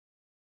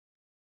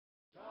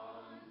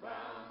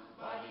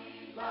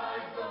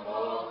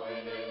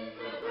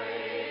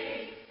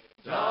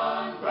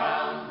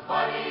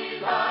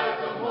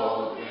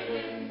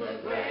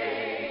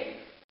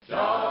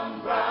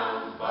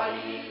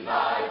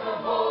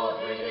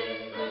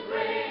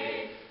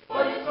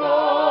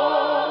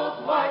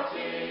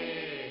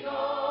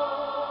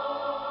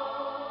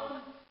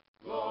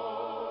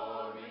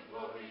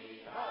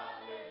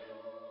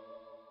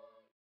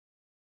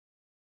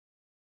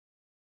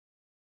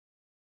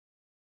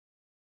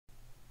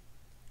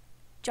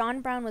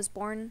John Brown was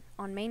born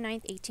on May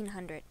 9,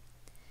 1800.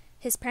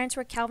 His parents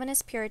were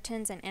Calvinist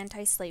Puritans and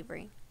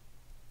anti-slavery.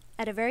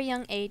 At a very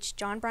young age,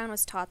 John Brown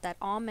was taught that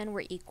all men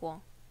were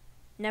equal,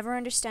 never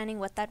understanding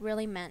what that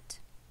really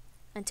meant,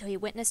 until he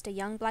witnessed a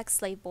young black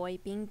slave boy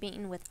being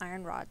beaten with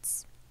iron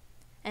rods,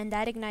 and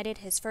that ignited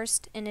his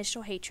first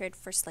initial hatred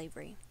for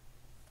slavery.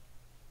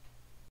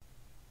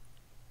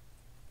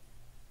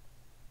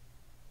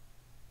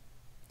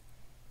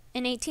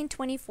 In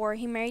 1824,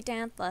 he married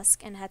Diane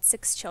Lusk and had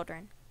 6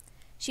 children.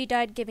 She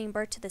died giving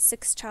birth to the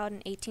 6th child in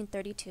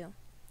 1832.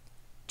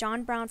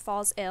 John Brown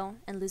falls ill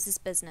and loses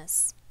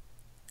business.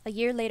 A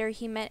year later,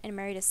 he met and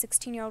married a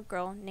 16-year-old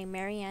girl named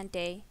Mary Ann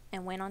Day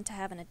and went on to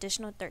have an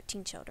additional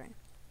 13 children.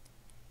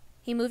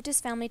 He moved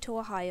his family to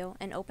Ohio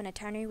and opened a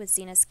tannery with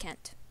Zenas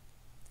Kent.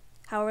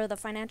 However, the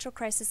financial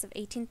crisis of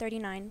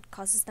 1839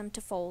 causes them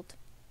to fold.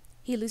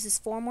 He loses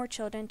 4 more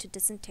children to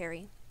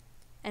dysentery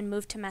and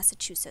moved to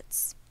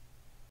Massachusetts.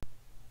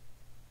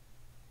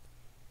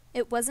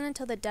 It wasn't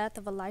until the death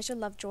of Elijah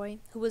Lovejoy,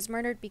 who was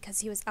murdered because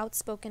he was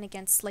outspoken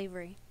against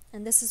slavery,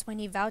 and this is when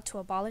he vowed to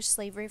abolish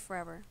slavery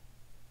forever.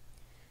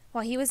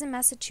 While he was in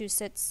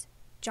Massachusetts,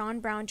 John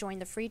Brown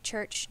joined the Free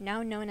Church,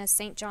 now known as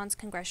St. John's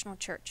Congregational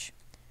Church,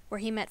 where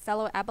he met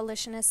fellow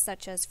abolitionists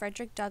such as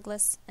Frederick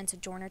Douglass and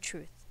Sojourner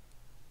Truth.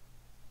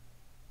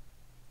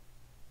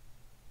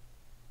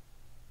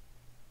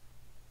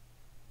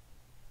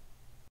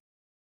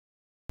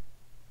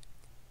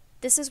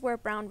 This is where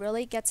Brown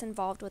really gets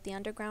involved with the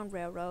Underground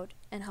Railroad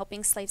and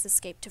helping slaves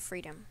escape to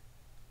freedom.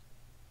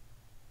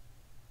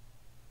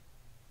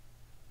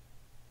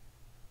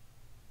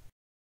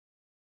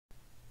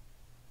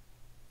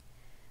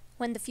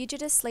 When the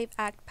Fugitive Slave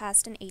Act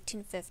passed in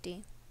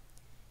 1850,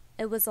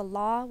 it was a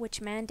law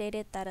which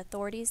mandated that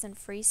authorities in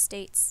free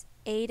states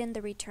aid in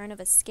the return of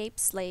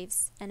escaped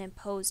slaves and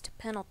imposed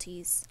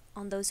penalties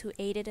on those who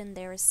aided in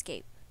their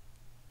escape.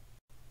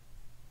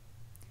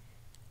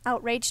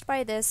 Outraged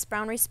by this,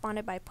 Brown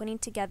responded by putting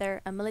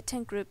together a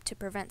militant group to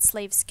prevent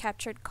slaves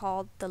captured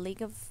called the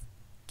League of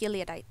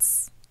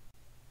Gileadites.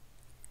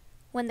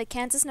 When the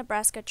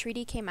Kansas-Nebraska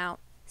Treaty came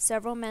out,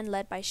 several men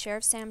led by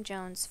Sheriff Sam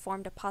Jones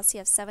formed a posse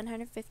of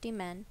 750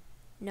 men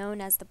known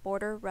as the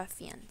Border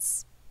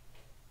Ruffians.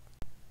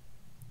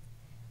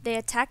 They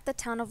attacked the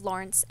town of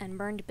Lawrence and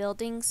burned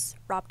buildings,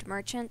 robbed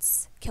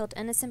merchants, killed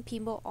innocent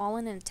people, all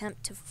in an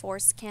attempt to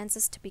force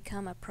Kansas to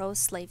become a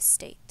pro-slave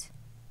state.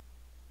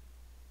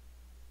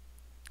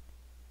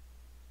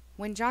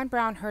 When John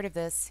Brown heard of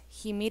this,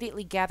 he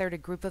immediately gathered a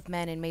group of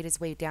men and made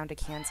his way down to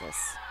Kansas,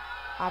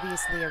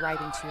 obviously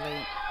arriving too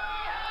late.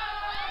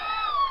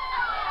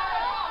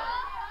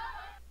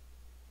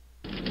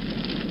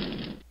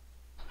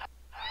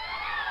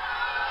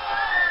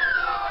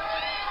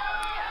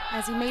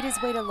 As he made his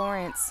way to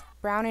Lawrence,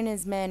 Brown and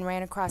his men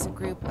ran across a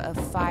group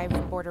of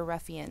 5 border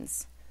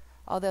ruffians.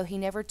 Although he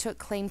never took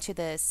claim to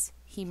this,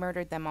 he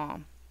murdered them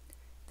all.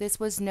 This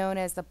was known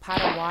as the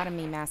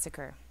Pottawatomie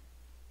Massacre.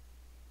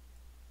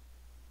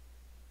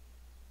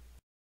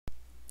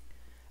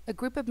 A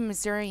group of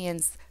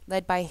Missourians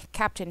led by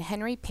Captain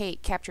Henry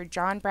Pate captured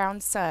John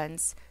Brown's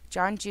sons,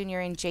 John Jr.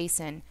 and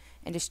Jason,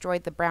 and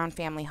destroyed the Brown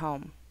family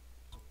home.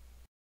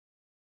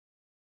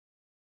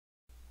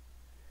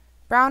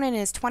 Brown and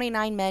his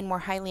 29 men were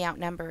highly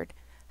outnumbered.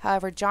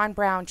 However, John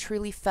Brown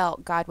truly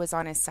felt God was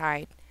on his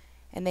side,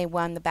 and they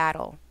won the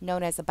battle,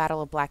 known as the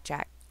Battle of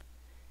Blackjack.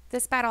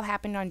 This battle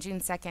happened on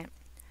June 2nd.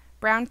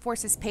 Brown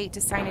forces Pate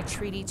to sign a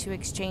treaty to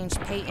exchange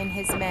Pate and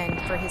his men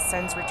for his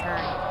son's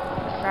return.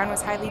 Brown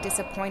was highly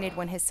disappointed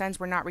when his sons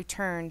were not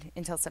returned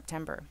until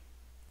September.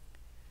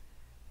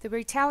 The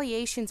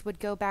retaliations would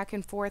go back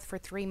and forth for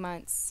 3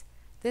 months.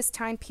 This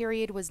time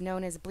period was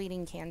known as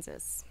Bleeding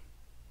Kansas.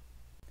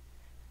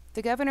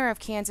 The governor of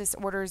Kansas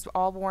orders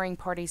all warring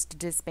parties to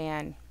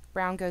disband.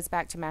 Brown goes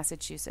back to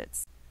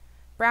Massachusetts.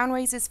 Brown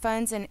raises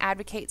funds and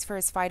advocates for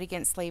his fight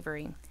against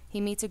slavery. He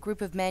meets a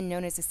group of men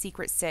known as the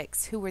Secret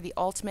Six, who were the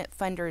ultimate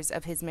funders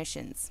of his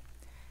missions.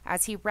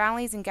 As he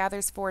rallies and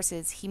gathers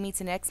forces, he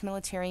meets an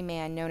ex-military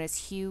man known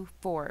as Hugh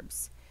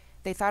Forbes.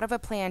 They thought of a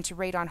plan to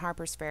raid on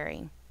Harper's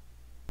Ferry.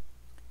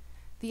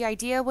 The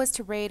idea was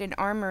to raid an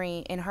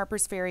armory in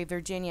Harper's Ferry,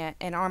 Virginia,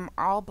 and arm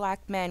all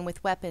black men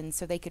with weapons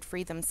so they could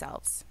free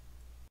themselves.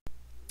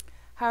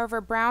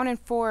 However, Brown and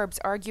Forbes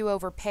argue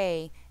over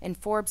pay, and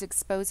Forbes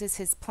exposes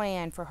his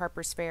plan for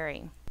Harper's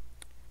Ferry.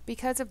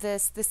 Because of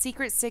this, the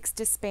Secret Six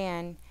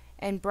disband,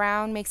 and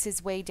Brown makes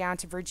his way down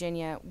to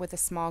Virginia with a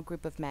small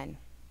group of men.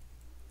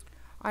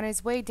 On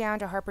his way down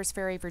to Harper's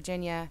Ferry,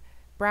 Virginia,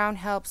 Brown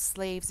helps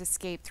slaves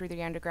escape through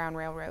the Underground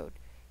Railroad.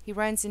 He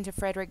runs into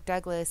Frederick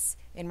Douglass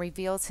and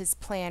reveals his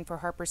plan for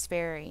Harper's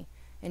Ferry,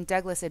 and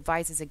Douglass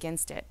advises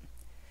against it.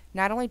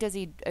 Not only does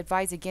he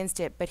advise against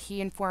it, but he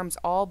informs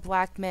all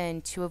black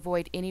men to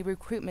avoid any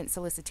recruitment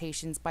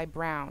solicitations by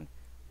Brown.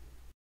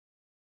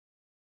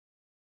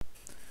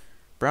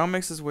 Brown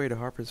makes his way to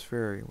Harper's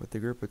Ferry with a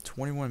group of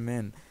 21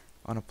 men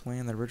on a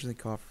plan that originally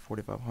called for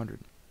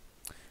 4,500.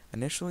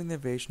 Initially, the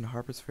invasion of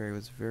Harper's Ferry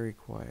was very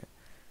quiet.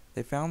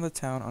 They found the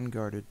town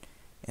unguarded,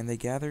 and they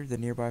gathered the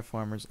nearby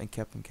farmers and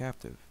kept them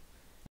captive.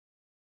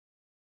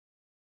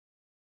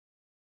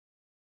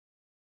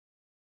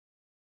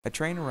 A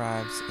train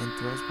arrives and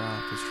throws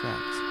Brown off his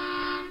tracks.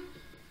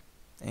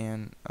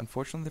 And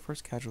unfortunately, the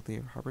first casualty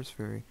of Harper's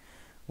Ferry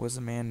was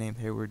a man named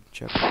Hayward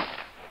Shepard.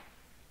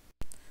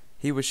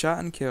 He was shot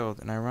and killed,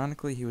 and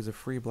ironically, he was a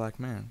free black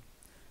man.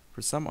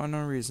 For some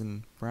unknown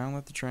reason, Brown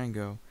let the train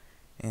go,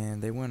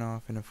 and they went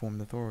off and informed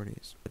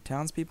authorities. The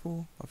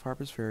townspeople of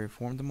Harper's Ferry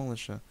formed a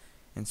militia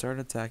and started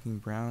attacking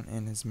Brown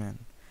and his men,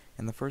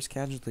 and the first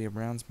casualty of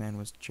Brown's men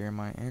was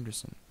Jeremiah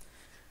Anderson.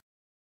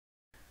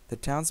 The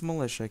town's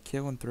militia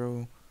kill and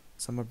throw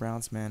some of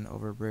Brown's men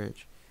over a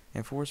bridge,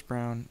 and force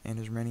Brown and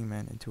his remaining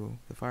men into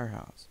the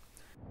firehouse.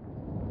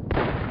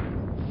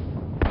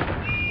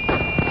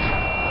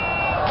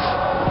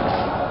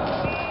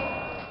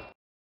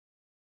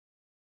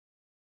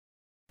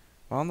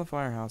 While in the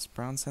firehouse,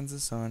 Brown sends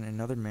his son and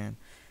another man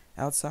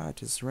outside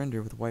to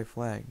surrender with a white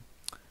flag,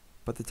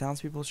 but the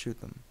townspeople shoot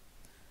them.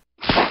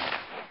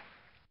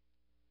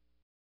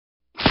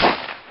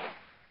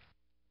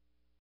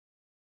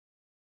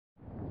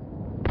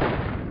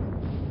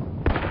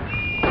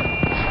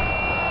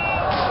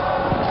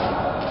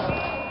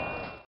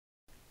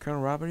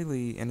 Colonel Robert E.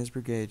 Lee and his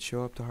brigade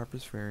show up to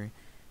Harper's Ferry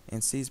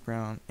and seize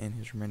Brown and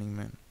his remaining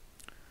men.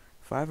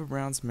 5 of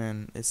Brown's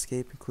men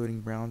escape, including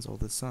Brown's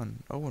oldest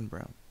son, Owen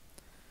Brown.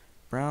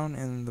 Brown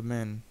and the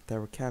men that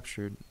were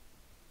captured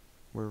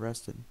were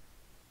arrested.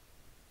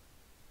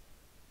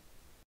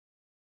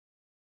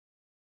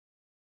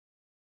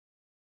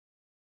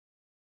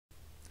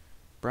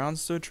 Brown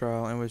stood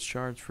trial and was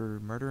charged for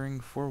murdering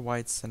 4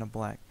 whites and a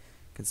black,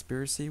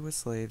 conspiracy with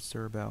slaves to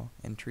rebel,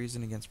 and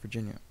treason against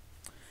Virginia.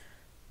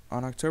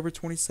 On October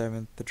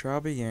 27th, the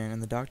trial began,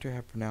 and the doctor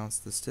had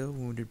pronounced the still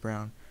wounded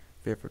Brown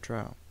fit for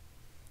trial.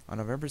 On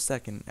November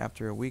 2nd,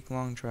 after a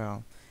week-long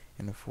trial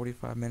and a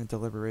 45-minute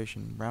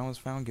deliberation, Brown was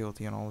found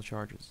guilty on all the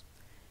charges.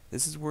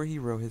 This is where he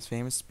wrote his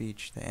famous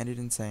speech that ended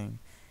in saying,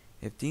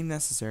 "If deemed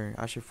necessary,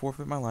 I should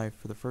forfeit my life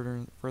for the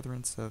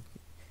furtherance of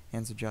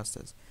ends of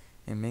justice,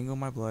 and mingle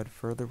my blood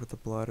further with the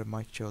blood of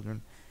my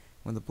children,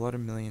 with the blood of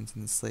millions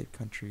in the slave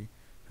country,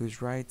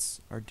 whose rights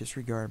are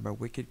disregarded by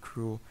wicked,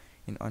 cruel,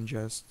 and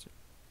unjust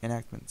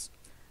enactments.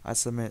 I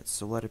submit,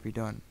 so let it be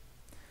done."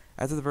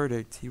 After the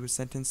verdict, he was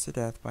sentenced to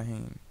death by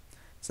hanging.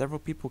 Several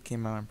people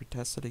came out and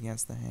protested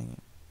against the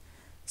hanging.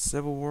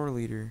 Civil War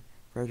leader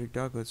Frederick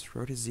Douglass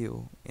wrote his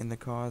zeal in the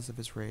cause of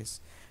his race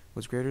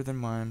was greater than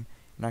mine,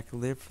 and I could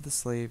live for the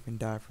slave and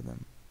die for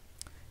them.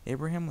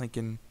 Abraham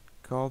Lincoln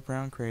called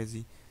Brown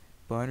crazy,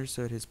 but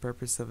understood his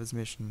purpose of his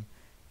mission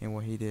and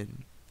what he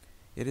did.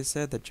 It is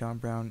said that John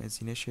Brown is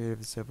the initiator of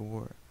the Civil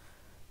War.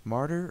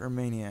 Martyr or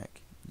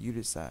maniac, you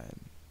decide.